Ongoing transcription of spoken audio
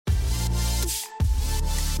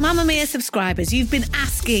Mamamia subscribers, you've been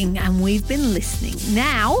asking and we've been listening.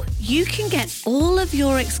 Now you can get all of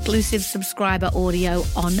your exclusive subscriber audio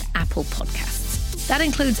on Apple Podcasts. That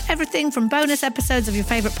includes everything from bonus episodes of your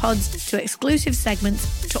favourite pods to exclusive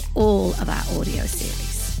segments to all of our audio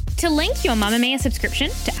series. To link your Mamamia subscription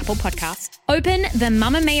to Apple Podcasts, open the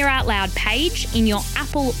Mamamia Out Loud page in your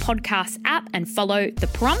Apple Podcasts app and follow the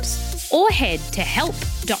prompts, or head to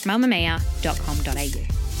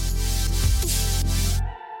help.mamamia.com.au.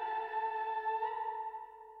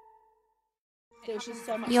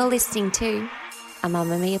 You're listening to a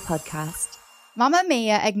Mamamia podcast.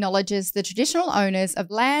 Mamamia acknowledges the traditional owners of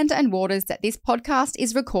land and waters that this podcast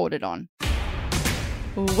is recorded on.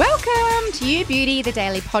 Welcome to You Beauty, the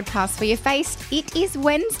daily podcast for your face. It is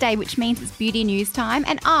Wednesday, which means it's beauty news time,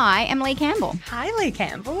 and I am Lee Campbell. Hi, Lee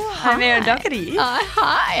Campbell. I'm Erin Doherty.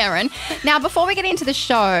 Hi, Erin. Now, before we get into the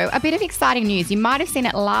show, a bit of exciting news. You might have seen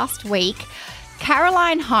it last week.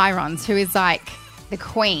 Caroline Hirons, who is like the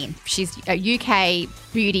queen, she's a UK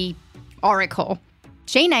beauty oracle.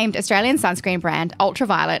 She named Australian sunscreen brand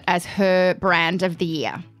Ultraviolet as her brand of the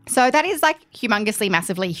year. So that is like humongously,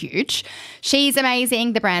 massively huge. She's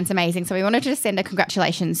amazing. The brand's amazing. So we wanted to just send a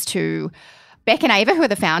congratulations to Beck and Ava, who are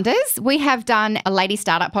the founders. We have done a Lady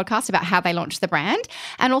Startup podcast about how they launched the brand.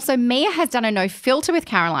 And also Mia has done a No Filter with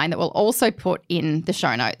Caroline that we'll also put in the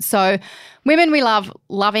show notes. So women we love,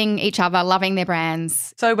 loving each other, loving their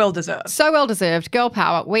brands. So well deserved. So well deserved. Girl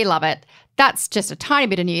power. We love it. That's just a tiny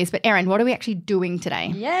bit of news. But Erin, what are we actually doing today?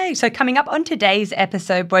 Yay. So coming up on today's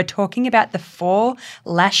episode, we're talking about the 4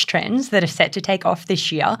 lash trends that are set to take off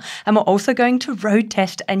this year. And we're also going to road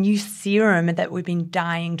test a new serum that we've been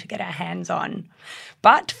dying to get our hands on.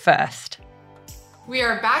 But first, we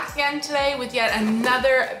are back again today with yet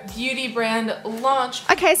another beauty brand launch.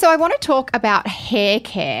 Okay, so I want to talk about hair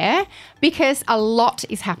care because a lot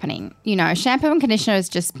is happening. You know, shampoo and conditioner has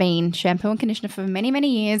just been shampoo and conditioner for many, many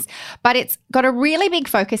years, but it's got a really big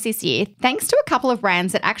focus this year thanks to a couple of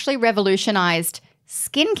brands that actually revolutionized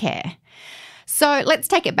skincare. So let's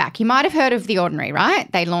take it back. You might have heard of The Ordinary, right?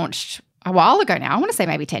 They launched a while ago now. I want to say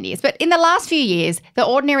maybe 10 years. But in the last few years, The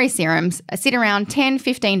Ordinary serums sit around $10,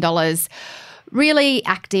 $15, really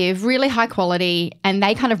active, really high quality, and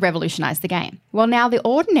they kind of revolutionized the game. Well, now The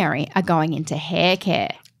Ordinary are going into hair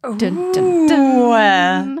care. Dun, dun,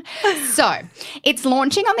 dun. So it's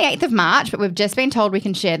launching on the 8th of March, but we've just been told we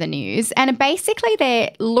can share the news. And basically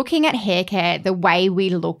they're looking at hair care the way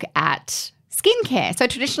we look at skincare. So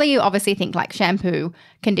traditionally you obviously think like shampoo,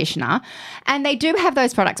 conditioner, and they do have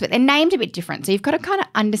those products, but they're named a bit different. So you've got to kind of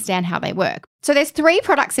understand how they work. So there's 3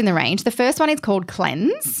 products in the range. The first one is called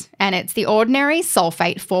Cleanse, and it's the Ordinary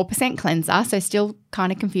Sulfate 4% Cleanser, so still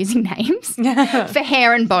kind of confusing names, for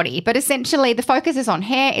hair and body. But essentially the focus is on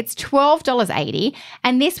hair. It's $12.80,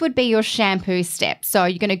 and this would be your shampoo step. So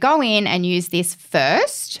you're going to go in and use this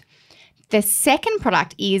first. The second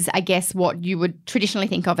product is, I guess, what you would traditionally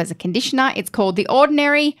think of as a conditioner. It's called the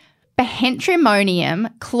Ordinary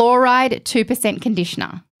Behentrimonium Chloride 2%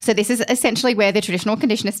 Conditioner. So this is essentially where the traditional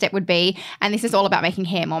conditioner step would be, and this is all about making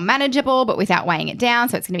hair more manageable but without weighing it down,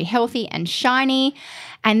 so it's going to be healthy and shiny.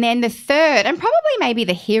 And then the third, and probably maybe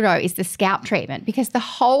the hero, is the scalp treatment, because the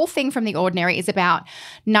whole thing from The Ordinary is about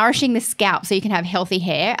nourishing the scalp so you can have healthy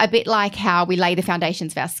hair, a bit like how we lay the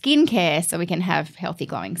foundations of our skincare so we can have healthy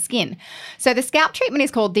glowing skin. So the scalp treatment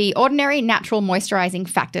is called the Ordinary Natural Moisturizing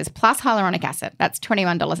Factors plus Hyaluronic Acid. That's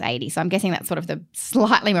 $21.80. So I'm guessing that's sort of the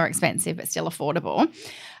slightly more expensive but still affordable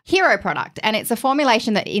hero product. And it's a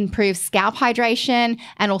formulation that improves scalp hydration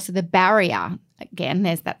and also the barrier. Again,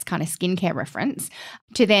 that's kind of skincare reference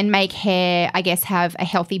to then make hair, I guess, have a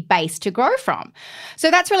healthy base to grow from. So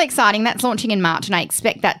that's really exciting. That's launching in March, and I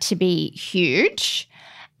expect that to be huge.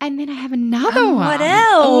 And then I have another one. What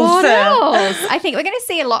else? What else? I think we're going to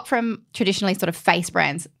see a lot from traditionally sort of face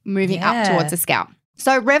brands moving up towards the scalp.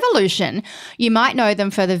 So Revolution, you might know them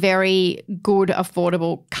for the very good,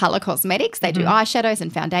 affordable colour cosmetics. They do eyeshadows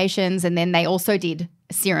and foundations, and then they also did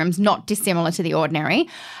serums, not dissimilar to The Ordinary.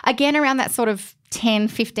 Again, around that sort of $10,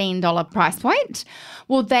 $15 price point.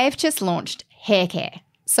 Well, they've just launched hair care.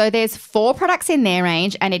 So there's 4 products in their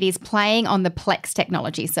range, and it is playing on the Plex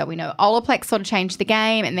technology. So we know Olaplex sort of changed the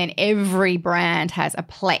game, and then every brand has a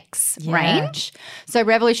Plex range. So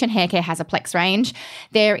Revolution Hair Care has a Plex range.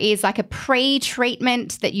 There is like a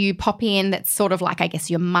pre-treatment that you pop in that's sort of like, I guess,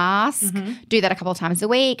 your mask. Do that a couple of times a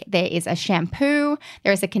week. There is a shampoo.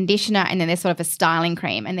 There is a conditioner, and then there's sort of a styling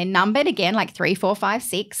cream. And they're numbered again like 3, 4, 5,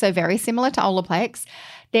 6, so very similar to Olaplex.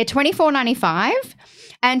 They're $24.95.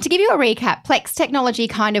 And to give you a recap, Plex technology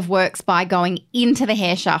kind of works by going into the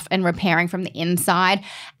hair shaft and repairing from the inside,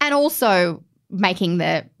 and also making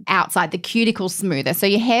the outside, the cuticle smoother. So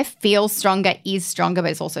your hair feels stronger, is stronger,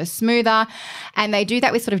 but it's also smoother. And they do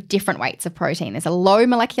that with sort of different weights of protein. There's a low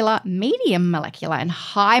molecular, medium molecular, and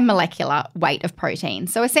high molecular weight of protein.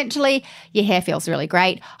 So essentially, your hair feels really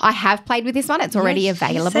great. I have played with this one. It's already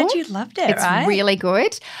available. You said you loved it, it's right? really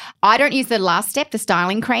good. I don't use the last step, the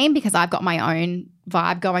styling cream, because I've got my own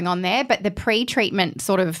vibe going on there, but the pre-treatment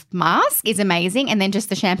sort of mask is amazing, and then just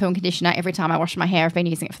the shampoo and conditioner every time I wash my hair. I've been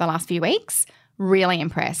using it for the last few weeks. Really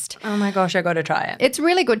impressed. Oh my gosh, I got to try it. It's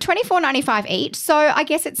really good. $24.95 each. So I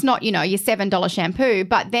guess it's not, your $7 shampoo,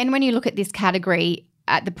 but then when you look at this category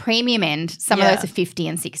at the premium end, some of those are $50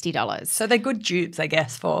 and $60. So they're good dupes, I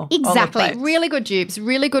guess, for exactly. Olaplex. Really good dupes,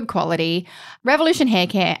 really good quality. Revolution Hair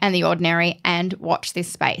Care and The Ordinary, and watch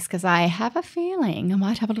this space, because I have a feeling I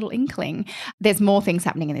might have a little inkling. There's more things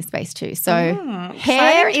happening in this space too. So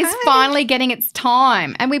hair is finally getting its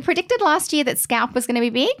time. And we predicted last year that scalp was going to be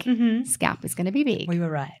big. Mm-hmm. Scalp is going to be big. We were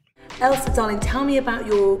right. Elsa, darling, tell me about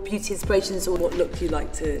your beauty inspirations or what look you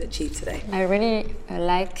like to achieve today. I really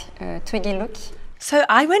like a twiggy look. So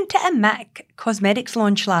I went to a MAC Cosmetics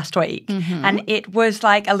launch last week, and it was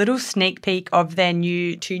like a little sneak peek of their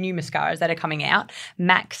two new mascaras that are coming out,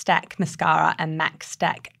 MAC Stack Mascara and MAC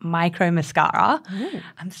Stack Micro Mascara. Ooh.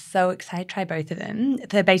 I'm so excited to try both of them.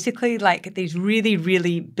 They're basically like these really,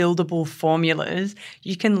 really buildable formulas.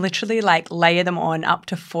 You can literally like layer them on up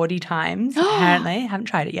to 40 times, apparently. I haven't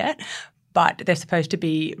tried it yet. But they're supposed to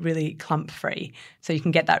be really clump-free. So you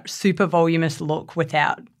can get that super voluminous look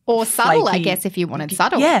without or subtle, flaky. I guess, if you wanted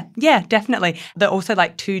subtle. Yeah, definitely. They're also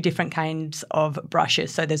like two different kinds of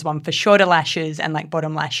brushes. So there's one for shorter lashes and like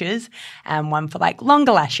bottom lashes, and one for like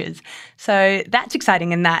longer lashes. So that's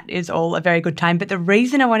exciting, and that is all a very good time. But the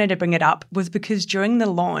reason I wanted to bring it up was because during the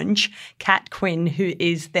launch, Kat Quinn, who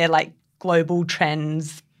is their like global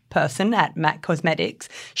trends person at MAC Cosmetics,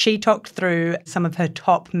 she talked through some of her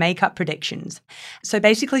top makeup predictions. So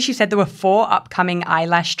basically she said there were 4 upcoming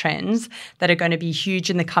eyelash trends that are going to be huge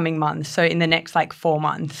in the coming months, so in the next like 4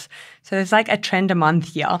 months. So there's like a trend a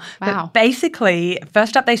month here. Wow. But basically,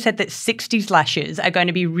 first up, they said that 60s lashes are going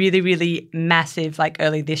to be really, really massive like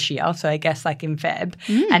early this year. So I guess like in Feb.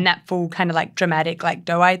 And that full kind of like dramatic like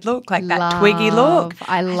doe-eyed look, like that twiggy look.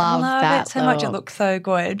 I love that it so much. It looks so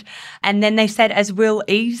good. And then they said as we'll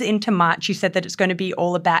ease into March, you said that it's going to be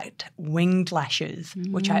all about winged lashes,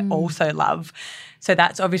 which I also love. So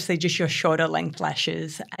that's obviously just your shorter length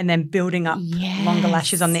lashes and then building up longer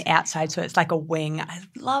lashes on the outside. So it's like a wing. I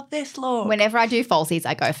love this look. Whenever I do falsies,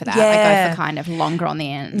 I go for that. I go for kind of longer on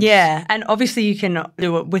the end. Yeah. And obviously you can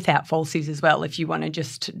do it without falsies as well if you want to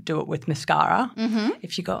just do it with mascara.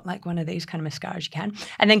 If you got like one of these kind of mascaras, you can.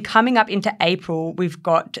 And then coming up into April, we've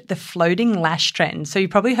got the floating lash trend. So you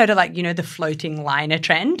probably heard of like, the floating liner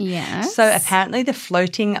trend. Yes. So apparently the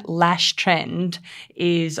floating lash trend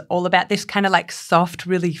is all about this kind of like soft,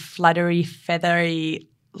 really fluttery, feathery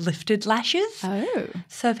lifted lashes. Oh.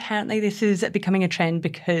 So apparently this is becoming a trend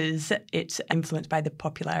because it's influenced by the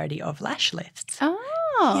popularity of lash lifts. Oh.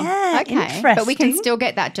 Yeah, okay. interesting. But we can still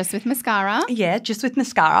get that just with mascara. Yeah, just with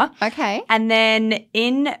mascara. Okay. And then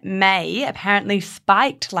in May, apparently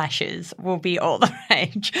spiked lashes will be all the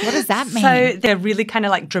rage. What does that mean? So they're really kind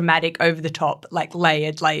of like dramatic, over the top, like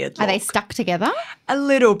layered look. Are they stuck together? A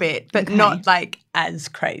little bit, but Okay. not like as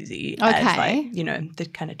crazy as Okay. like, the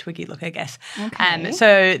kind of twiggy look, I guess. Okay.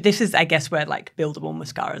 So this is, I guess, where like buildable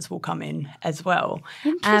mascaras will come in as well.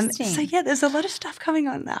 Interesting. So yeah, there's a lot of stuff coming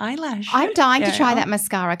on the eyelash. I'm dying to try area. that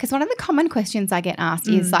mascara, because one of the common questions I get asked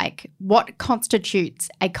is like, what constitutes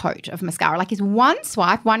a coat of mascara? Like, is one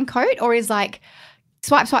swipe one coat, or is like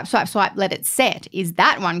swipe, swipe, swipe, swipe, let it set? Is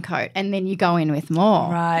that one coat and then you go in with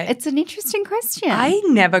more? Right. It's an interesting question. I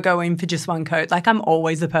never go in for just one coat. Like I'm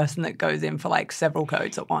always the person that goes in for like several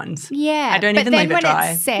coats at once. Yeah. I don't but even then leave it when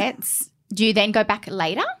dry. it sets, do you then go back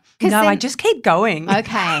later? No, I just keep going.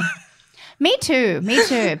 Okay. Me too.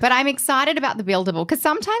 But I'm excited about the buildable, because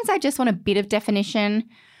sometimes I just want a bit of definition.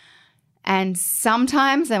 And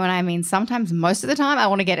sometimes, and when I mean sometimes, most of the time, I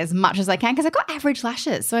want to get as much as I can, because I've got average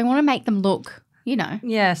lashes. So I want to make them look,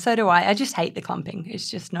 Yeah, so do I. I just hate the clumping. It's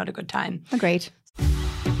just not a good time. Agreed.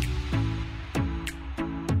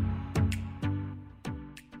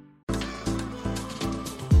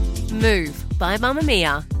 Move by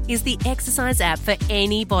Mamamia is the exercise app for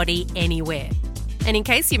anybody, anywhere. And in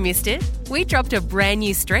case you missed it, we dropped a brand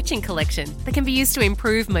new stretching collection that can be used to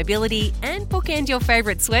improve mobility and bookend your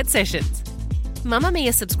favourite sweat sessions.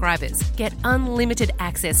 Mamamia subscribers get unlimited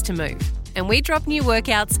access to Move, and we drop new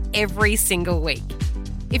workouts every single week.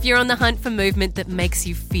 If you're on the hunt for movement that makes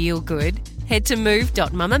you feel good, head to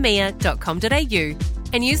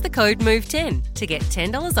move.mamamia.com.au and use the code MOVE10 to get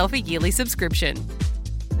 $10 off a yearly subscription.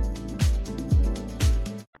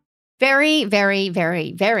 Very, very,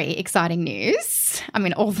 very, very exciting news. I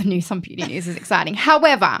mean, all the news on beauty news is exciting.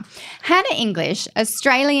 However, Hannah English,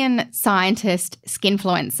 Australian scientist,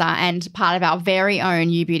 skinfluencer, and part of our very own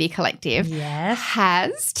You Beauty Collective,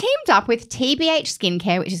 has teamed up with TBH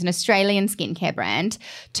Skincare, which is an Australian skincare brand,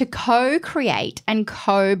 to co-create and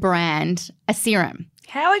co-brand a serum.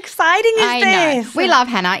 How exciting is this? We love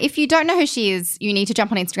Hannah. If you don't know who she is, you need to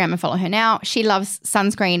jump on Instagram and follow her now. She loves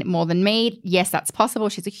sunscreen more than me. Yes, that's possible.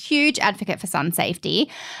 She's a huge advocate for sun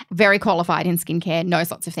safety, very qualified in skincare,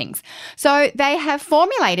 knows lots of things. So they have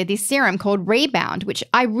formulated this serum called Rebound, which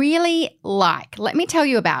I really like. Let me tell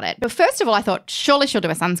you about it. But first of all, I thought surely she'll do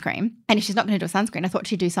a sunscreen. And if she's not going to do a sunscreen, I thought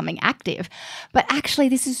she'd do something active. But actually,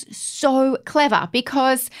 this is so clever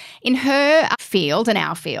because in her field and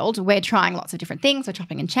our field, we're trying lots of different things. We're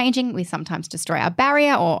chopping and changing. We sometimes destroy our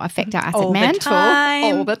barrier or affect our acid mantle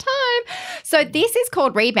all the time. So this is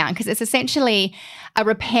called Rebound because it's essentially a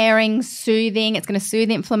repairing, soothing. It's going to soothe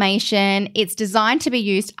inflammation. It's designed to be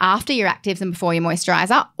used after your actives and before your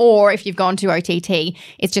moisturizer, or if you've gone to OTT,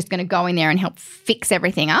 it's just going to go in there and help fix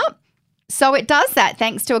everything up. So it does that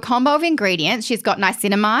thanks to a combo of ingredients. She's got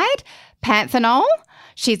niacinamide, panthenol,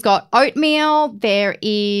 she's got oatmeal, there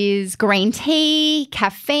is green tea,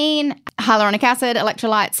 caffeine, hyaluronic acid,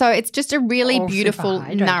 electrolytes. So it's just a really beautiful,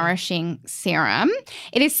 nourishing serum.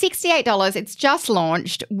 It is $68. It's just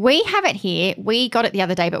launched. We have it here. We got it the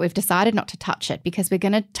other day, but we've decided not to touch it because we're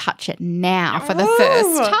going to touch it now for the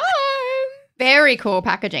first time. Very cool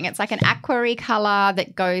packaging. It's like an aqua colour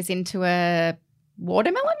that goes into a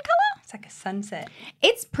watermelon colour. It's like a sunset.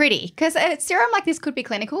 It's pretty because a serum like this could be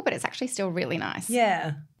clinical, but it's actually still really nice.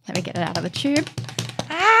 Yeah. Let me get it out of the tube.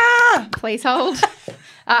 Ah! Please hold.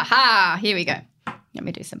 Aha, here we go. Let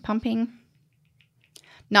me do some pumping.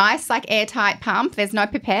 Nice, like airtight pump. There's no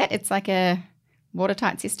pipette. It's like a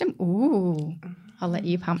watertight system. Ooh, I'll let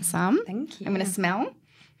you pump some. Thank you. I'm going to smell.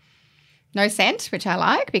 No scent, which I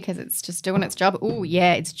like because it's just doing its job. Ooh,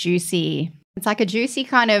 yeah, it's juicy. It's like a juicy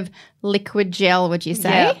kind of liquid gel, would you say?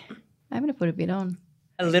 Yeah. I'm going to put a bit on.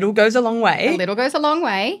 A little goes a long way. A little goes a long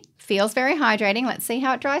way. Feels very hydrating. Let's see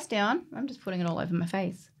how it dries down. I'm just putting it all over my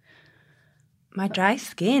face. My dry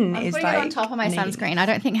skin I'm is putting it on top of my sunscreen. I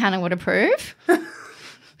don't think Hannah would approve.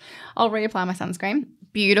 I'll reapply my sunscreen.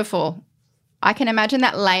 Beautiful. I can imagine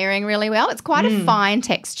that layering really well. It's quite a fine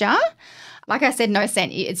texture. Like I said, no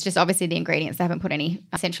scent. It's just obviously the ingredients. They haven't put any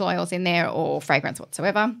essential oils in there or fragrance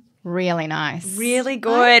whatsoever. Really nice. Really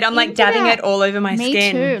good. I'm like dabbing it all over my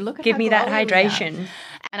skin. Me too. Look at Give how me that glowy we hydration. are.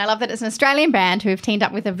 And I love that it's an Australian brand who have teamed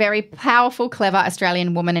up with a very powerful, clever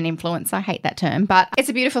Australian woman and influencer. I hate that term, but it's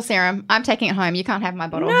a beautiful serum. I'm taking it home. You can't have my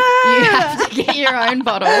bottle. No! You have to get your own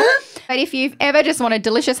bottle. But if you've ever just wanted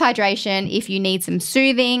delicious hydration, if you need some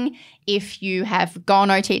soothing, if you have gone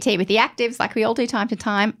OTT with the actives like we all do time to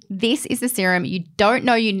time, this is the serum you don't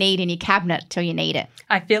know you need in your cabinet till you need it.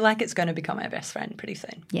 I feel like it's going to become my best friend pretty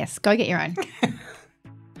soon. Yes, go get your own.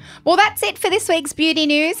 Well, that's it for this week's beauty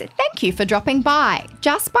news. Thank you for dropping by.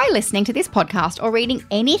 Just by listening to this podcast or reading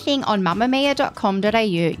anything on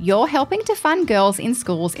mamamia.com.au, you're helping to fund girls in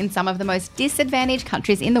schools in some of the most disadvantaged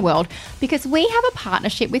countries in the world because we have a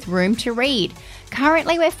partnership with Room to Read.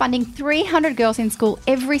 Currently, we're funding 300 girls in school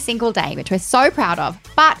every single day, which we're so proud of,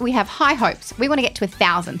 but we have high hopes. We want to get to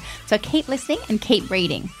 1,000, so keep listening and keep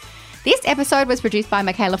reading. This episode was produced by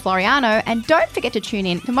Michaela Floriano, and don't forget to tune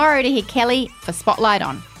in tomorrow to hear Kelly for Spotlight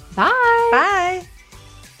On. Bye. Bye.